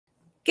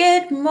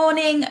Good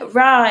morning,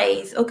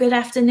 Rise, or good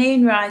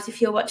afternoon, Rise,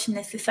 if you're watching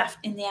this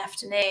in the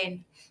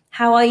afternoon.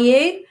 How are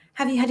you?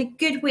 Have you had a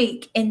good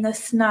week in the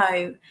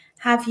snow?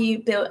 Have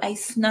you built a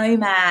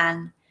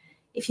snowman?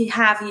 If you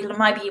have,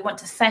 maybe you want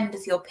to send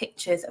us your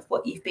pictures of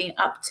what you've been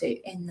up to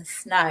in the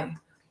snow.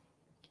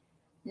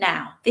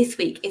 Now, this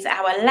week is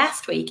our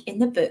last week in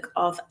the book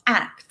of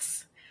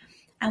Acts.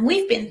 And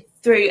we've been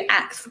through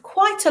Acts for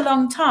quite a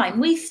long time.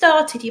 We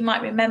started, you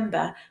might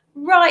remember,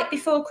 right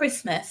before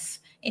Christmas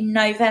in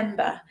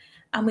November,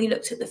 and we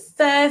looked at the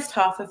first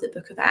half of the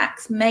book of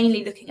Acts,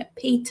 mainly looking at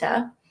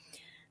Peter.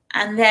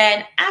 And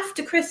then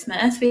after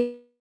Christmas,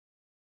 we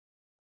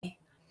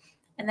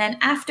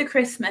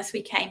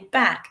came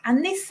back.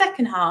 And this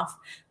second half,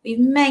 we've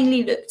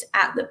mainly looked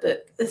at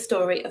the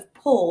story of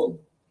Paul.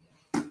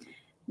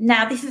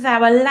 Now, this is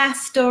our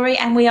last story,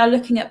 and we are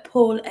looking at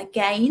Paul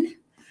again.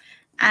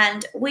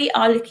 And we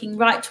are looking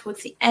right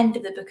towards the end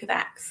of the book of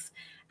Acts.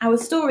 Our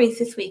stories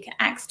this week are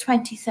Acts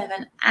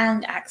 27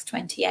 and Acts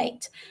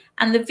 28.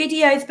 And the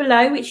videos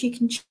below, which you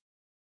can check,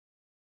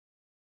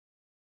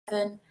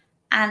 and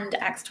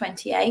Acts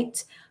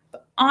 28.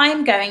 But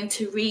I'm going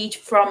to read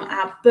from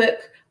our book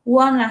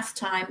one last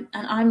time,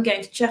 and I'm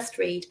going to just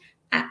read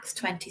Acts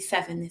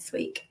 27 this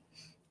week.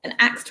 And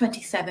Acts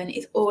 27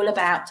 is all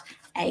about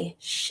a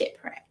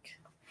shipwreck.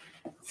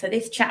 So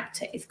this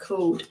chapter is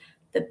called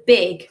The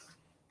Big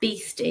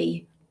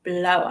Beastie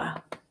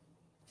Blower.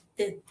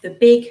 The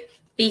Big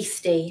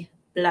Beastie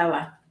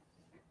Blower.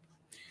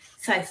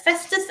 So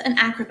Festus and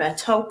Agrippa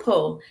told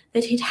Paul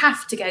that he'd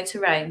have to go to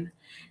Rome.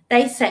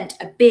 They sent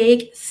a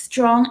big,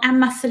 strong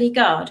and muscly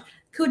guard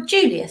called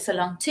Julius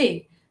along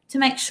too, to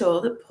make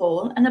sure that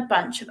Paul and a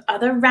bunch of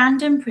other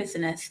random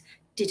prisoners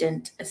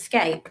didn't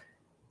escape.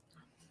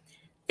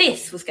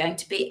 This was going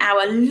to be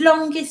our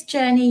longest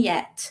journey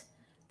yet.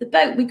 The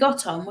boat we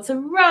got on was a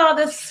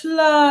rather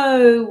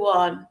slow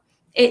one.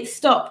 It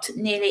stopped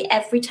nearly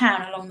every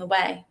town along the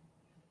way.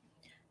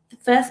 The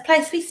first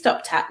place we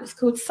stopped at was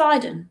called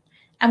Sidon,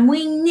 and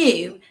we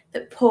knew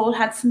that Paul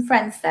had some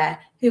friends there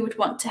who would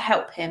want to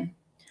help him.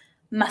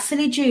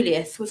 Muscly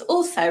Julius was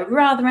also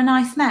rather a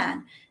nice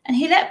man, and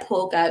he let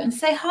Paul go and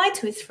say hi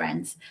to his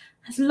friends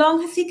as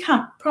long as he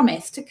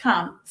promised to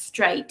come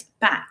straight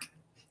back.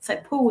 So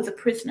Paul was a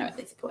prisoner at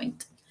this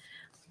point.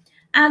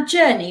 Our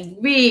journey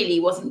really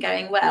wasn't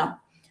going well.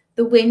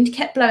 The wind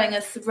kept blowing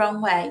us the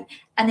wrong way,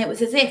 and it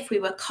was as if we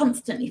were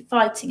constantly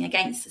fighting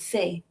against the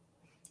sea.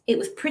 It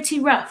was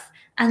pretty rough,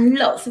 and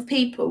lots of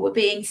people were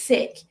being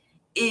sick.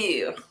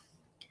 Ew.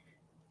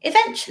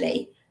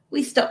 Eventually,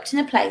 we stopped in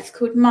a place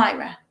called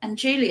Myra, and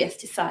Julius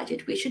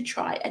decided we should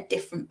try a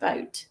different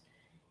boat.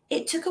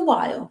 It took a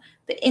while,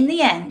 but in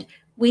the end,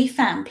 we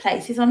found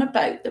places on a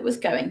boat that was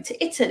going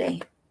to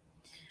Italy.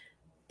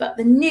 But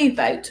the new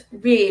boat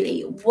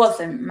really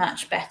wasn't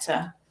much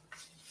better.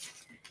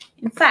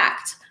 In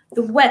fact,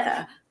 the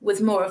weather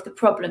was more of the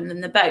problem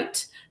than the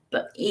boat,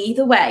 but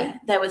either way,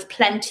 there was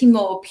plenty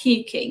more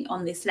puking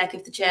on this leg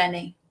of the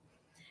journey.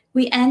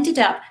 We ended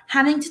up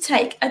having to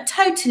take a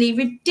totally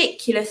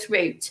ridiculous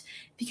route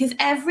because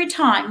every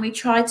time we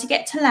tried to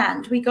get to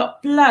land, we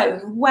got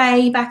blown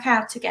way back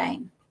out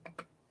again.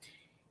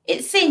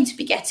 It seemed to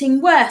be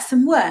getting worse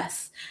and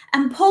worse,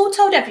 and Paul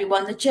told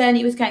everyone the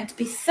journey was going to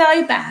be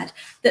so bad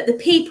that the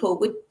people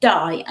would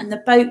die and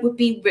the boat would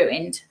be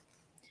ruined.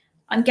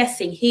 I'm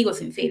guessing he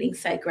wasn't feeling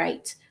so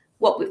great,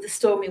 what with the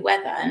stormy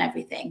weather and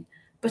everything,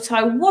 but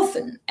I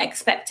wasn't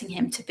expecting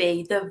him to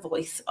be the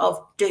voice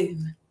of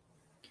doom.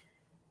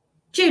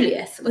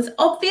 Julius was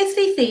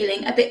obviously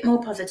feeling a bit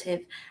more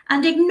positive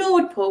and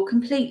ignored Paul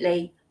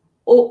completely.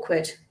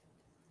 Awkward.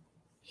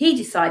 He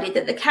decided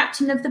that the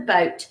captain of the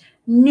boat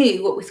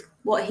knew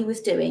what he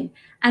was doing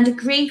and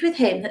agreed with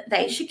him that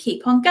they should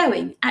keep on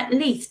going, at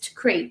least to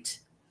Crete.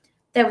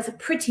 There was a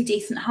pretty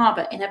decent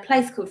harbour in a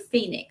place called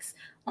Phoenix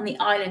on the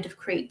island of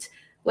Crete,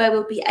 where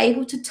we'll be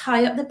able to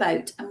tie up the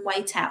boat and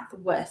wait out the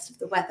worst of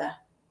the weather.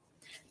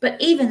 But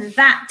even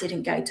that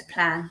didn't go to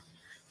plan.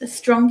 The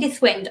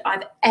strongest wind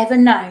I've ever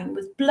known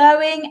was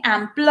blowing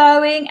and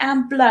blowing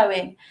and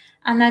blowing,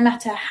 and no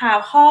matter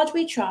how hard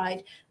we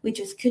tried, we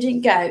just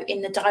couldn't go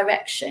in the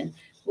direction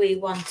we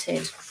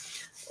wanted.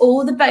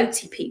 All the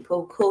boaty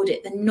people called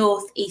it the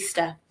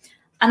northeaster,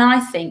 and I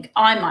think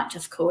I might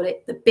just call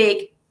it the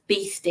Big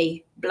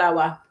Beastie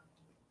Blower.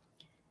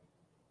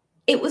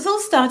 It was all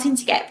starting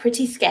to get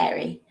pretty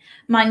scary.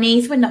 My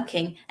knees were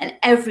knocking and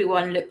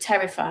everyone looked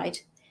terrified.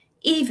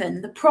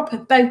 Even the proper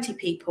boaty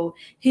people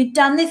who'd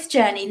done this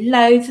journey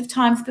loads of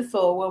times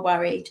before were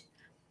worried.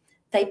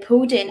 They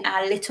pulled in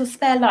our little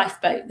spare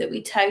lifeboat that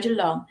we towed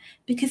along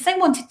because they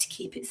wanted to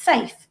keep it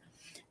safe.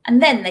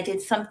 And then they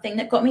did something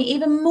that got me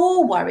even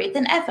more worried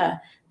than ever.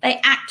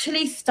 They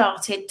actually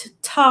started to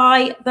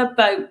tie the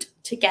boat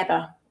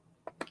together.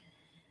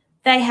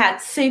 They had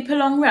super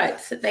long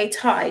ropes that they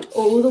tied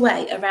all the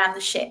way around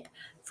the ship,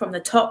 from the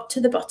top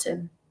to the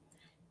bottom.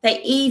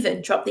 They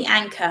even dropped the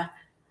anchor.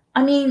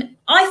 I mean,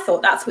 I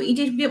thought that's what you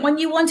did when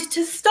you wanted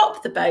to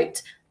stop the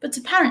boat, but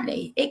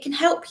apparently it can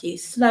help you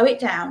slow it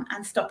down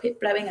and stop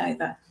it blowing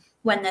over.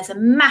 when there's a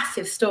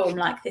massive storm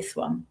like this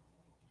one.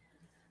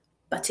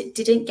 But it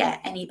didn't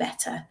get any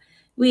better.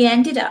 We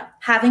ended up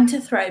having to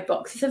throw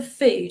boxes of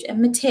food and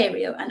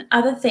material and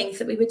other things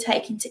that we were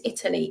taking to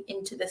Italy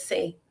into the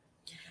sea.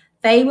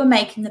 They were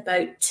making the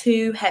boat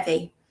too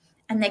heavy,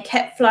 and they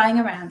kept flying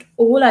around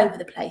all over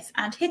the place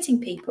and hitting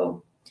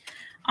people.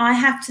 I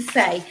have to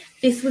say,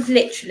 this was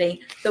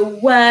literally the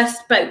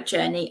worst boat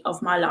journey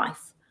of my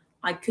life.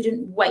 I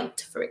couldn't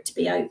wait for it to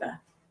be over.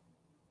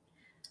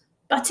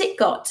 But it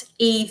got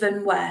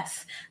even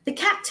worse. The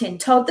captain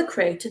told the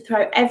crew to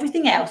throw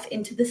everything else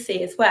into the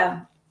sea as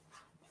well.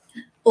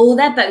 All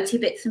their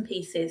boaty bits and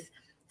pieces,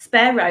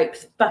 spare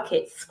ropes,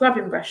 buckets,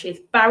 scrubbing brushes,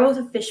 barrels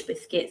of fish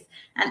biscuits,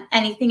 and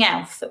anything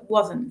else that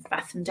wasn't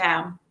fastened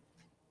down.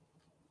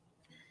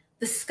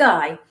 The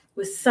sky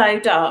was so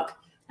dark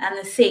and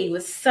the sea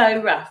was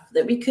so rough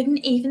that we couldn't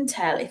even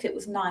tell if it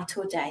was night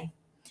or day.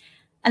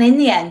 And in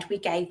the end, we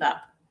gave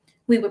up.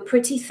 We were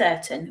pretty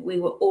certain we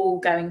were all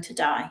going to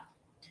die.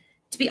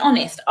 To be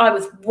honest, I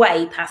was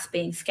way past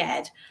being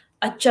scared.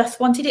 I just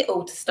wanted it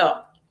all to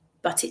stop,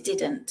 but it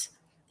didn't.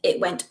 It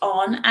went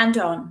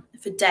on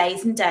for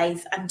days and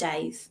days and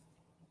days.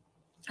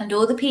 And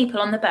all the people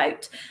on the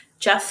boat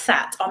just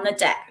sat on the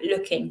deck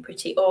looking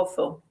pretty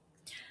awful.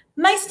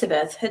 Most of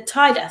us had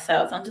tied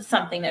ourselves onto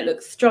something that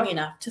looked strong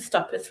enough to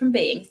stop us from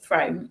being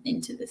thrown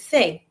into the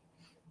sea.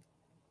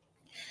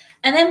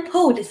 And then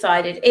Paul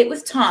decided it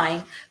was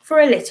time for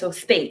a little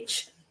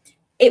speech.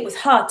 It was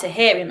hard to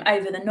hear him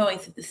over the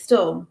noise of the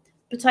storm,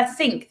 but I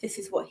think this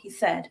is what he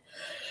said.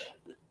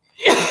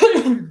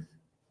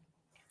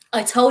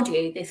 I told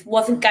you this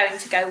wasn't going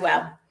to go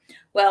well.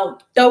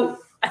 Well,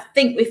 I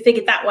think we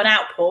figured that one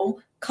out,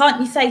 Paul. Can't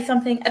you say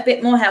something a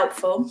bit more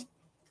helpful?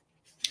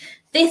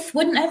 This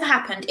wouldn't have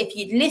happened if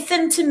you'd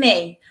listened to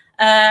me.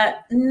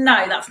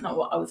 No, that's not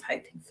what I was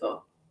hoping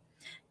for.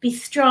 Be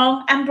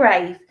strong and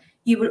brave.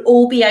 You will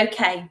all be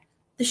okay.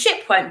 The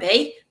ship won't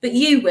be, but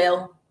you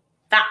will.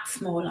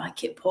 That's more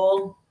like it,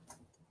 Paul.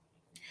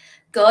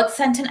 God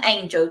sent an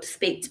angel to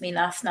speak to me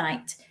last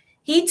night.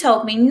 He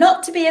told me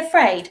not to be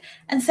afraid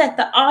and said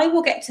that I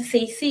will get to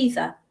see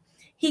Caesar.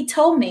 He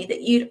told me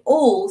that you'd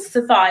all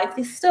survive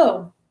this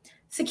storm.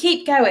 So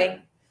keep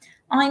going.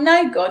 I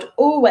know God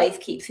always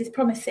keeps his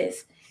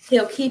promises.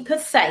 He'll keep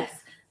us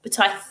safe, but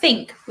I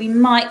think we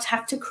might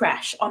have to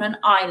crash on an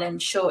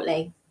island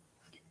shortly.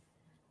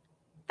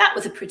 That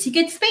was a pretty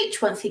good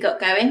speech once he got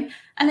going,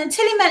 and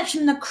until he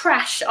mentioned the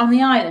crash on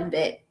the island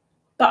bit.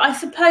 But I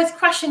suppose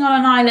crashing on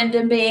an island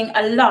and being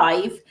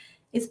alive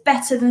is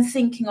better than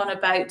sinking on a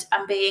boat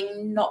and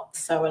being not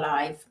so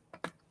alive.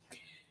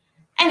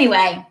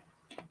 Anyway,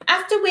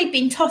 after we'd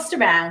been tossed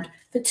around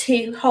for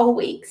 2 whole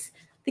weeks,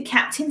 the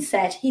captain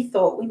said he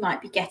thought we might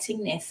be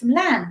getting near some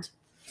land.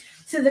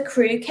 So the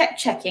crew kept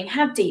checking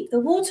how deep the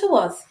water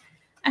was,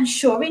 and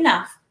sure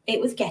enough,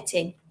 it was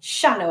getting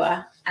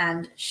shallower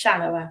and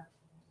shallower.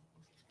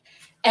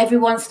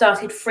 Everyone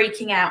started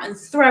freaking out and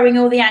throwing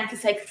all the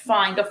anchors they could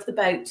find off the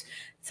boat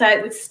so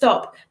it would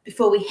stop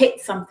before we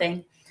hit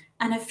something,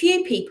 and a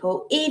few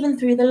people even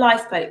threw the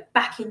lifeboat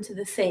back into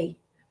the sea.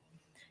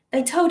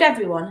 They told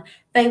everyone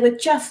they were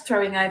just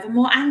throwing over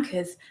more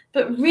anchors,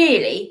 but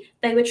really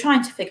they were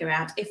trying to figure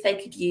out if they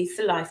could use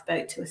the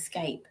lifeboat to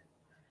escape.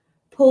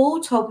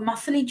 Paul told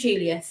Muscly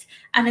Julius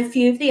and a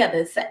few of the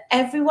others that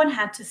everyone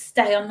had to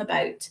stay on the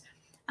boat,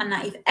 and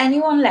that if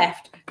anyone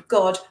left,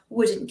 God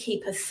wouldn't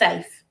keep us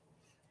safe.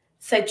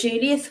 So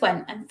Julius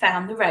went and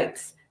found the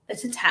ropes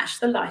that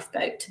attached the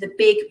lifeboat to the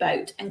big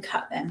boat and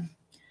cut them.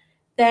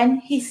 Then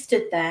he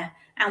stood there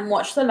and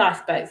watched the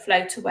lifeboat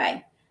float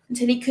away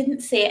until he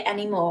couldn't see it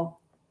anymore.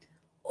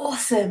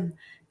 Awesome!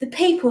 The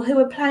people who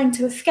were planning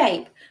to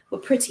escape were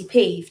pretty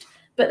peeved,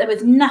 but there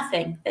was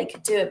nothing they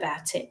could do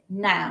about it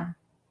now.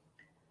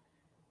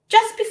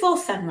 Just before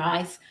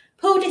sunrise,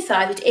 Paul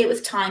decided it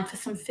was time for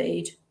some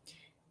food.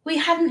 We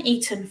hadn't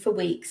eaten for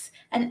weeks,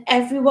 and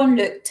everyone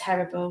looked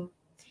terrible.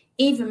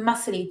 Even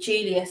Muscly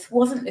Julius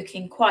wasn't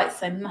looking quite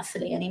so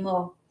muscly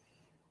anymore.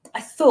 I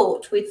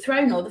thought we'd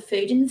thrown all the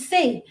food in the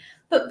sea,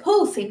 but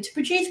Paul seemed to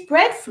produce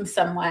bread from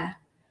somewhere.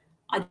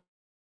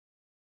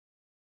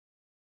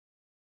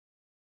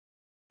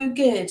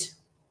 Good.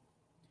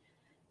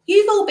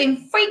 You've all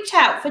been freaked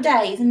out for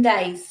days and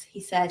days,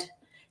 he said.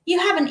 You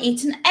haven't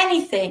eaten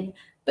anything,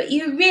 but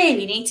you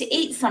really need to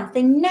eat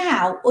something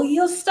now or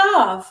you'll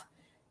starve.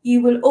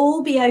 You will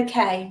all be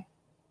okay.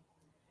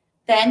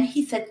 Then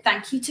he said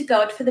thank you to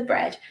God for the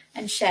bread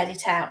and shared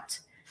it out.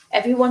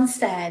 Everyone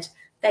stared.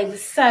 They were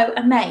so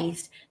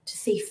amazed to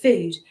see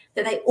food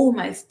that they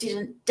almost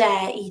didn't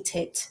dare eat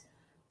it.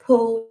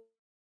 Paul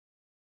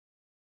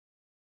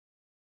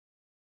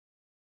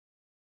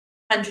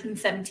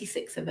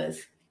 176 of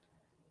us.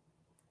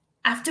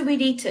 After we'd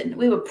eaten,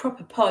 we were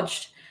proper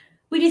podged.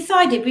 We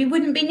decided we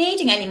wouldn't be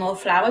needing any more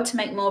flour to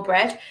make more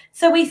bread,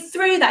 so we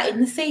threw that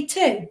in the sea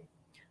too.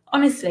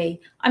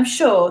 Honestly, I'm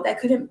sure there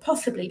couldn't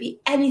possibly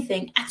be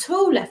anything at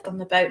all left on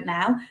the boat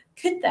now,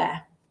 could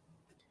there?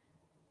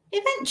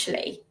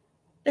 Eventually,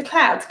 the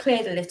clouds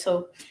cleared a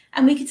little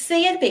and we could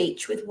see a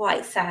beach with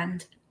white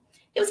sand.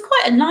 It was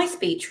quite a nice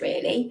beach,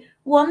 really,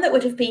 one that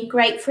would have been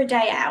great for a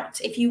day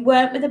out if you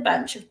weren't with a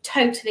bunch of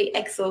totally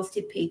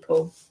exhausted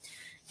people.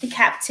 The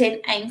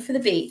captain aimed for the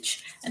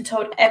beach and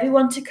told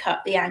everyone to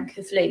cut the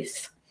anchors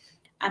loose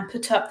and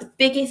put up the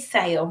biggest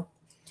sail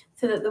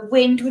so that the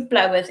wind would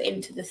blow us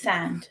into the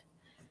sand.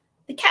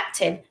 The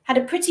captain had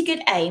a pretty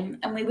good aim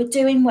and we were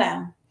doing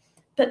well,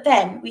 but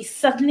then we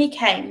suddenly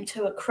came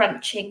to a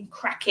crunching,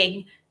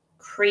 cracking,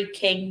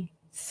 creaking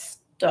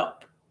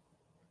stop.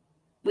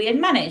 We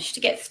had managed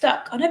to get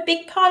stuck on a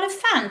big pile of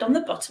sand on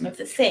the bottom of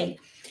the sea,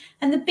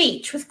 and the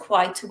beach was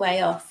quite a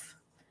way off.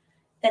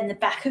 Then the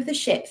back of the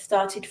ship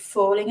started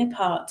falling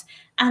apart,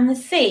 and the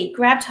sea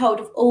grabbed hold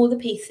of all the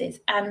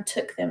pieces and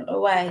took them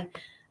away.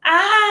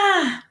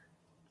 Ah!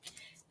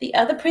 The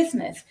other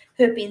prisoners,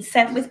 who had been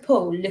sent with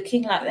Paul,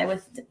 looking like they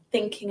were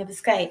thinking of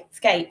escape,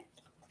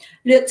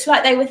 looked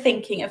like they were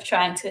thinking of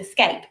trying to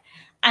escape,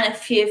 and a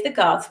few of the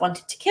guards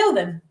wanted to kill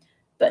them.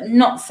 But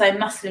not so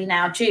muscly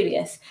now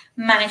Julius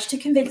managed to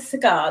convince the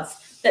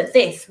guards that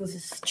this was a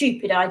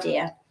stupid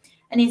idea,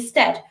 and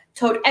instead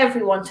told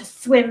everyone to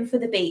swim for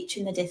the beach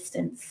in the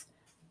distance.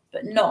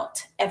 But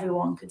not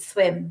everyone could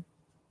swim.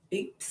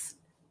 Oops.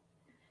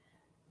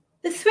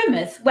 The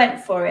swimmers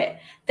went for it.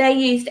 They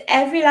used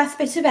every last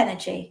bit of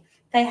energy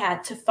they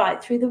had to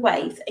fight through the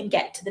waves and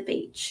get to the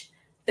beach.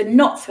 The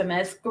not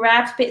swimmers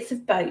grabbed bits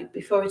of boat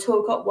before it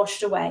all got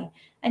washed away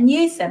and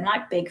used them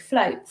like big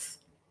floats.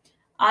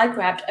 I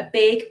grabbed a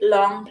big,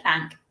 long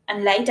plank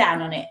and lay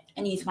down on it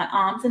and used my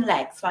arms and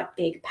legs like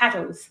big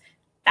paddles.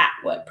 That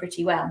worked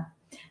pretty well.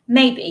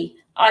 Maybe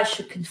I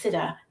should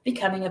consider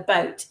becoming a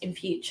boat in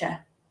future.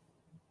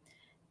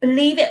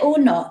 Believe it or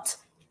not,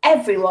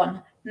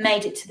 everyone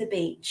made it to the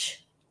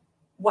beach.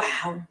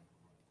 Wow.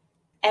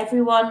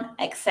 Everyone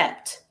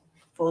except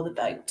for the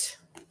boat.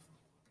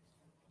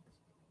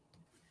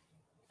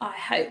 I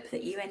hope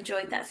that you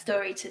enjoyed that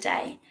story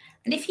today.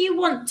 And if you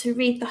want to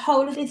read the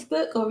whole of this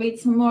book or read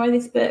some more of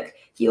this book,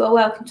 you are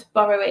welcome to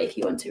borrow it if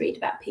you want to read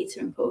about Peter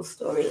and Paul's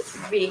story. It's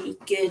a really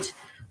good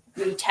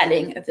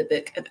retelling of the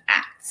book of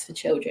Acts for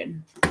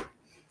children.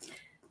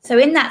 So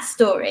in that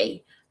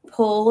story,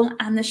 Paul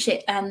and the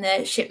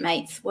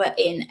shipmates were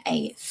in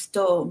a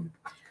storm.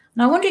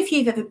 And I wonder if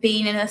you've ever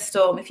been in a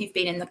storm, if you've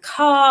been in the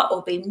car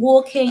or been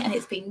walking and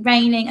it's been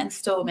raining and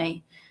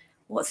stormy.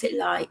 What's it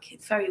like?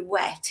 It's very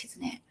wet,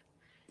 isn't it?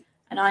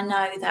 And I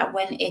know that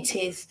when it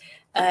is,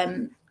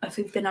 if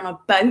we've been on a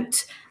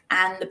boat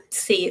and the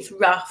sea is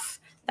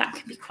rough, that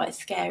can be quite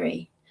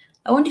scary.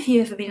 I wonder if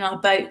you've ever been on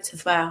a boat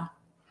as well.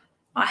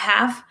 I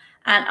have,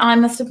 and I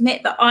must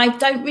admit that I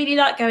don't really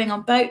like going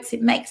on boats.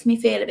 It makes me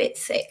feel a bit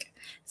sick.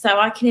 So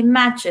I can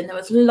imagine there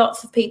was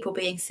lots of people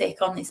being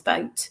sick on this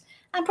boat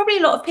and probably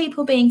a lot of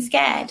people being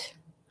scared.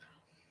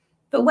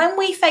 But when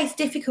we face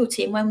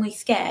difficulty and when we're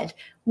scared,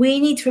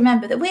 we need to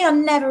remember that we are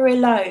never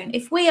alone.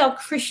 If we are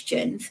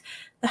Christians,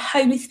 the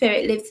Holy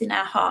Spirit lives in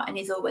our heart and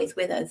is always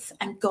with us.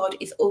 And God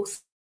is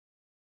also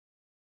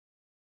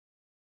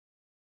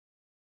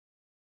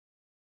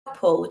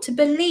Paul to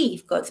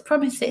believe God's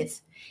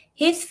promises.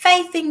 His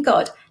faith in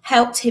God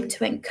helped him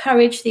to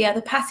encourage the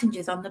other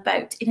passengers on the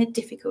boat in a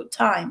difficult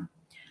time.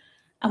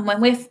 And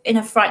when we're in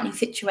a frightening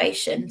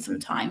situation,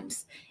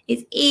 sometimes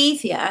it's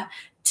easier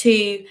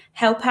to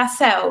help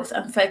ourselves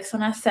and focus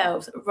on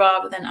ourselves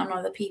rather than on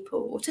other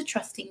people, or to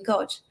trust in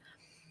God.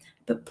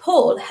 But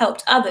Paul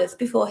helped others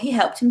before he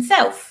helped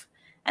himself.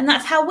 And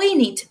that's how we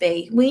need to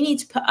be. We need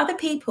to put other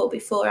people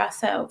before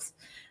ourselves.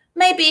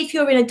 Maybe if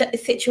you're in a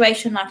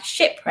situation like a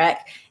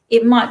shipwreck,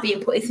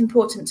 it's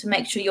important to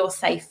make sure you're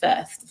safe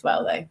first as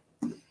well,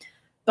 though.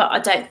 But I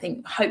don't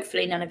think,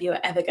 hopefully, none of you are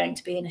ever going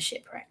to be in a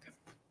shipwreck.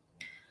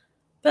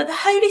 But the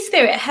Holy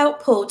Spirit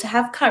helped Paul to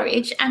have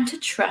courage and to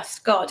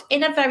trust God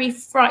in a very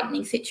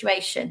frightening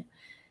situation.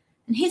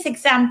 And his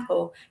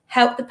example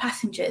helped the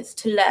passengers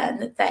to learn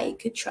that they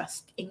could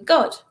trust in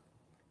God.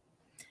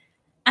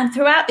 And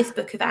throughout this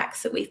book of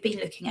Acts that we've been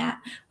looking at,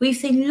 we've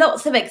seen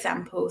lots of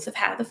examples of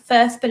how the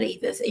first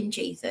believers in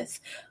Jesus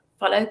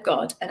followed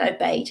God and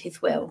obeyed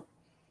his will.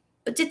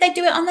 But did they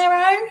do it on their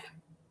own?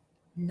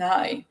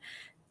 No.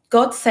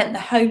 God sent the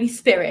Holy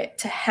Spirit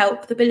to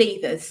help the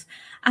believers,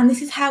 and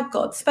this is how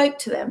God spoke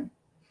to them.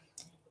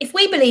 If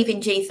we believe in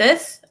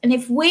Jesus, and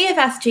if we have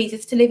asked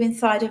Jesus to live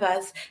inside of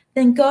us,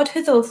 then God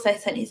has also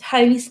sent his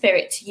Holy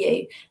Spirit to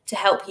you to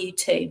help you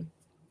too.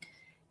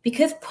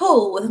 Because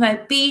Paul was an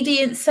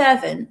obedient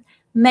servant,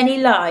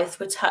 many lives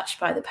were touched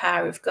by the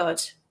power of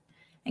God.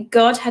 And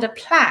God had a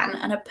plan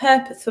and a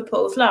purpose for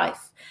Paul's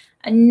life,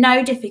 and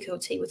no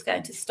difficulty was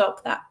going to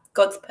stop that,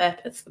 God's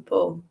purpose for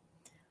Paul.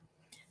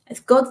 As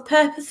God's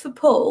purpose for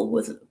Paul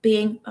was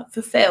being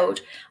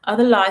fulfilled,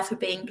 other lives were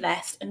being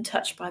blessed and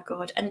touched by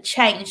God and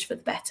changed for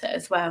the better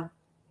as well.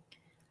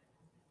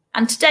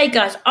 And today,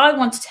 guys, I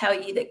want to tell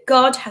you that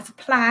God has a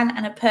plan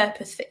and a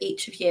purpose for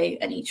each of you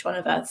and each one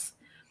of us.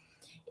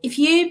 If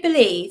you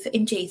believe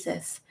in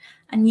Jesus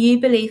and you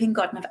believe in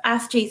God and have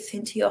asked Jesus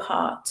into your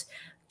heart,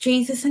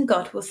 Jesus and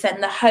God will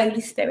send the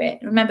Holy Spirit.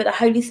 Remember, the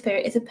Holy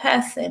Spirit is a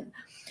person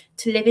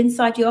to live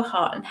inside your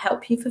heart and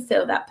help you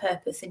fulfill that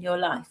purpose in your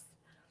life.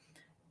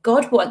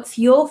 God wants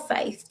your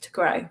faith to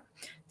grow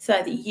so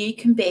that you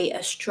can be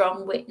a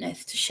strong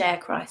witness to share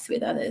Christ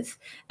with others.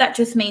 That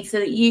just means so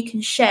that you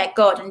can share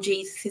God and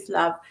Jesus'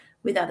 love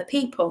with other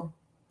people.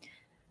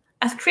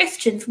 As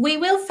Christians, we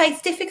will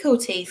face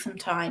difficulties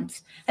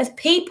sometimes. As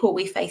people,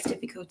 we face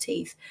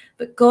difficulties,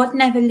 but God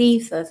never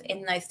leaves us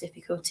in those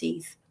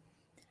difficulties.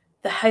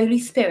 The Holy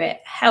Spirit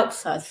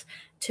helps us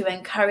to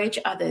encourage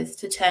others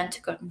to turn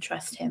to God and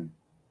trust him.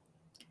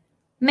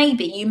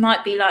 Maybe you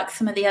might be like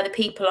some of the other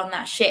people on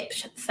that ship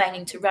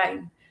sailing to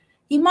Rome.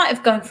 You might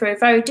have gone through a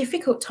very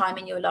difficult time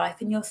in your life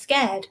and you're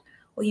scared,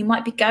 or you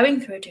might be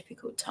going through a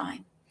difficult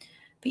time.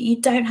 But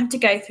you don't have to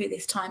go through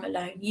this time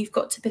alone. You've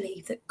got to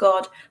believe that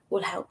God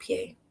will help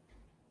you.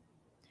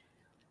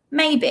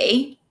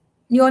 Maybe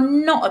you're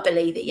not a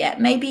believer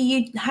yet. Maybe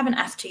you haven't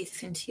asked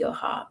Jesus into your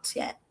heart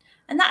yet.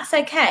 And that's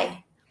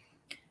okay.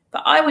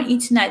 But I want you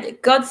to know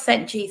that God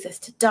sent Jesus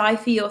to die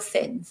for your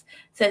sins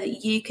so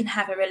that you can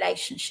have a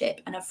relationship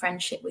and a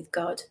friendship with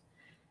God.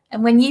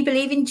 And when you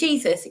believe in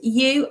Jesus,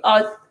 you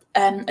are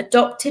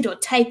adopted or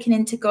taken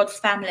into God's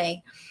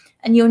family.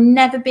 And you'll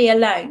never be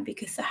alone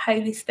because the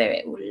Holy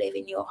Spirit will live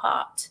in your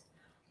heart.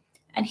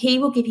 And he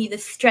will give you the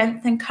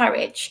strength and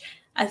courage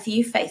as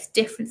you face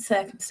different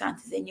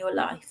circumstances in your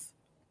life.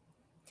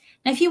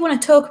 Now, if you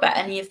want to talk about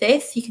any of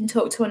this, you can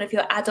talk to one of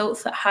your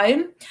adults at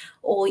home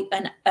or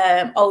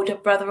an older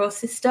brother or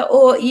sister,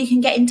 or you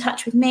can get in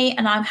touch with me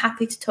and I'm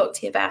happy to talk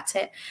to you about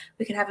it.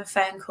 We can have a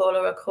phone call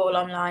or a call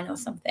online or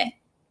something.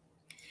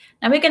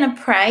 Now we're going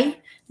to pray.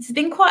 This has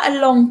been quite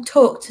a long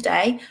talk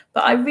today,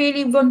 but I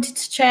really wanted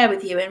to share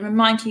with you and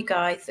remind you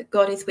guys that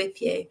God is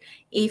with you,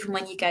 even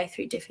when you go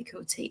through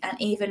difficulty and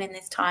even in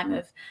this time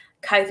of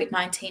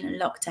COVID-19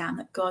 and lockdown,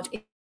 that God is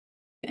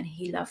with you and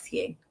he loves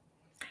you.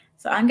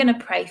 So I'm going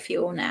to pray for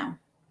you all now.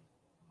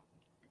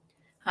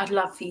 I'd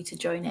love for you to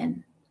join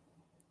in.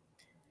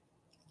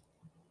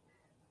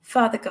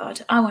 Father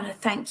God, I want to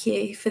thank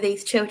you for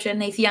these children,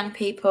 these young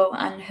people,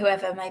 and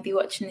whoever may be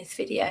watching this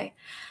video.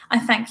 I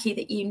thank you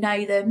that you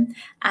know them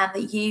and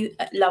that you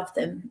love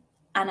them.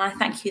 And I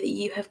thank you that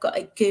you have got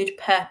a good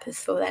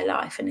purpose for their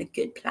life and a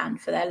good plan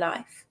for their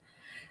life.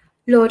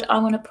 Lord, I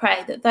want to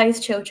pray that those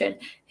children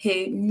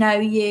who know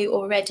you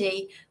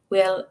already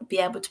will be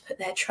able to put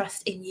their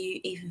trust in you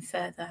even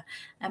further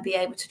and be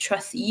able to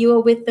trust that you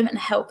are with them and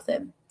help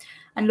them.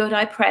 And Lord,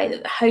 I pray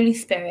that the Holy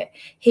Spirit,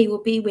 he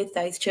will be with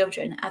those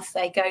children as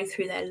they go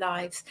through their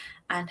lives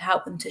and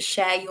help them to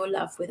share your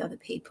love with other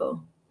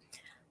people.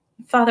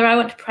 Father, I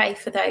want to pray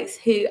for those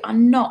who are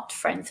not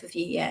friends with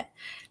you yet.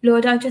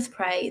 Lord, I just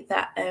pray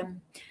that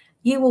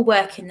you will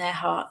work in their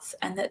hearts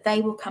and that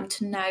they will come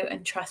to know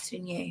and trust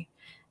in you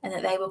and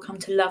that they will come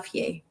to love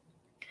you.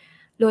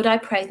 Lord, I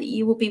pray that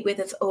you will be with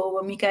us all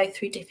when we go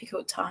through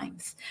difficult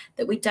times,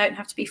 that we don't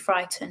have to be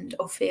frightened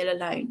or feel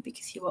alone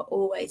because you are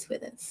always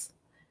with us.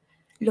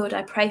 Lord,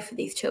 I pray for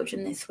these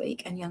children this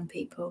week and young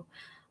people.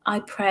 I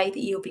pray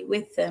that you'll be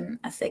with them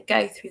as they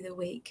go through the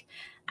week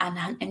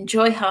and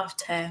enjoy half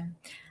term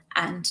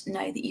and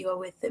know that you are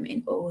with them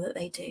in all that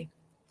they do.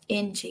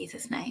 In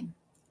Jesus' name,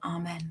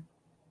 amen.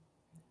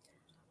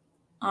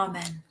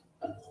 Amen.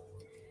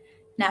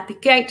 Now, it'd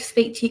be great to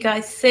speak to you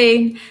guys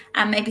soon,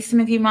 and maybe some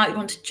of you might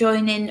want to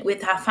join in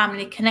with our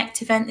Family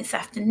Connect event this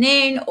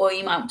afternoon, or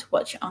you might want to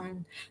watch it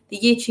on the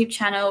YouTube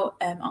channel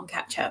on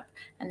Catch Up,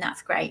 and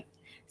that's great.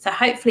 So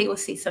hopefully we'll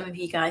see some of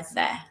you guys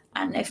there.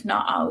 And if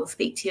not, I will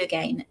speak to you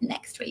again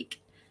next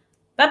week.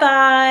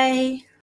 Bye-bye.